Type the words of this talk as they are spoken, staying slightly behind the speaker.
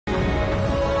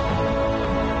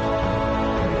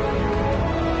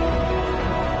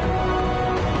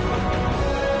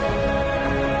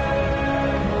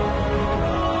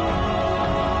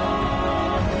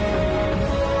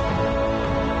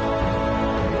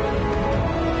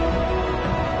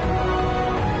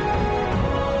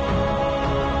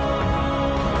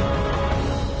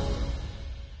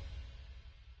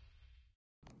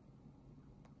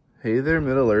Hey there,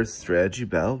 Middle-earth strategy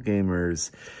battle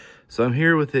gamers. So I'm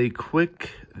here with a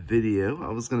quick video.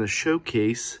 I was going to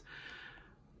showcase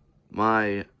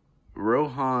my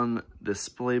Rohan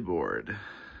display board.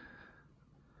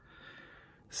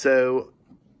 So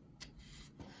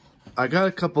I got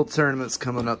a couple tournaments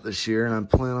coming up this year, and I'm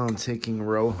planning on taking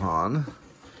Rohan.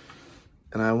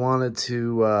 And I wanted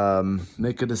to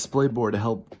make a display board to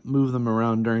help move them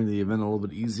around during the event a little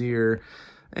bit easier.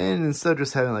 And instead of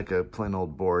just having like a plain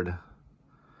old board,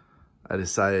 I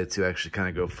decided to actually kind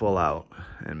of go full out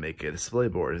and make a display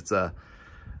board.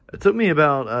 It took me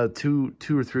about two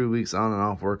or 3 weeks on and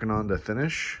off working on to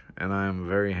finish, and I'm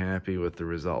very happy with the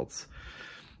results.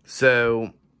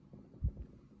 So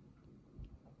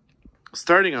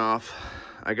starting off,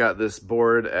 I got this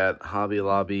board at Hobby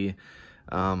Lobby.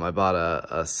 I bought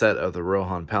a set of the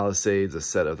Rohan Palisades, a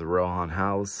set of the Rohan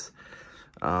House.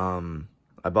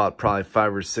 I bought probably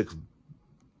 5 or 6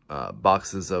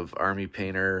 boxes of Army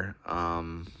Painter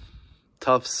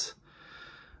tufts.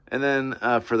 And then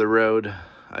for the road,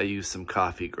 I used some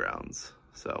coffee grounds.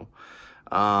 So,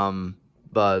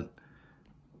 but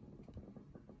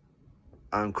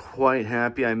I'm quite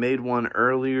happy. I made one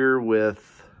earlier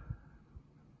with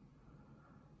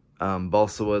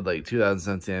balsa wood, like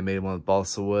 2017. I made one with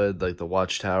balsa wood, like the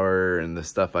watchtower and the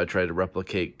stuff I tried to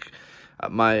replicate.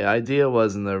 My idea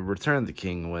was in the Return of the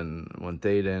King, when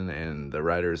Théoden and the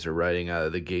riders are riding out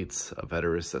of the gates of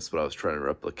Edoras. That's what I was trying to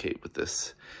replicate with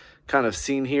this kind of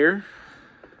scene here.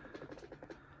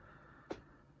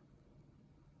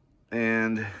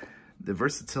 And the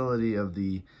versatility of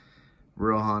the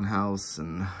Rohan House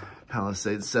and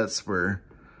Palisade sets were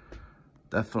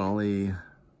definitely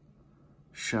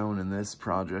shown in this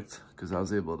project, because I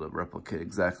was able to replicate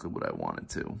exactly what I wanted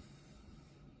to.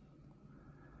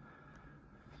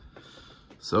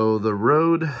 So the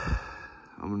road,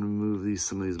 I'm going to move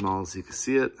some of these models so you can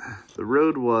see it. The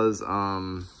road was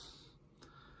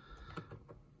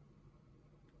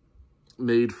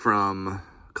made from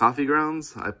coffee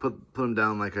grounds. I put them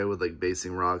down like I would like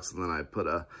basing rocks, and then I put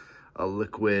a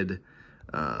liquid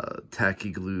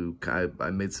tacky glue. I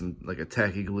made some like a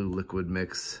tacky glue liquid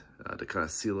mix to kind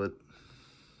of seal it.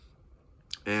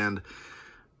 And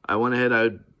I went ahead,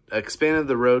 I expanded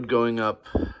the road going up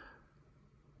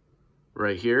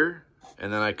right here,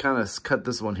 and then I kind of cut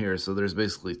this one here, so there's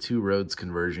basically 2 roads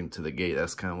converging to the gate.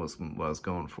 That's kind of what I was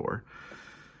going for.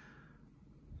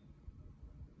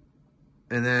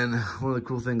 And then one of the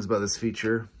cool things about this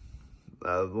feature,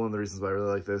 one of the reasons why I really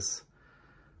like this,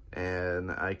 and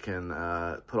I can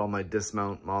put all my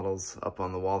dismount models up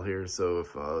on the wall here, so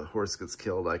if a horse gets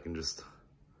killed, I can just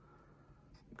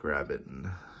grab it and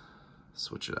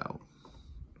switch it out.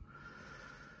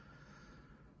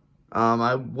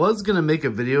 I was going to make a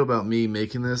video about me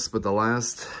making this, but the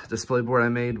last display board I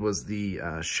made was the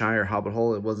Shire Hobbit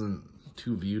Hole. It wasn't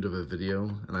too viewed of a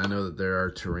video, and I know that there are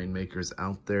terrain makers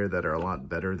out there that are a lot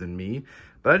better than me,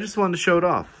 but I just wanted to show it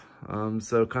off.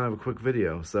 So kind of a quick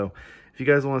video. So if you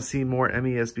guys want to see more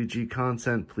MESBG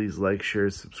content, please like, share,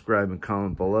 subscribe, and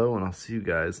comment below, and I'll see you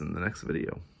guys in the next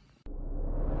video.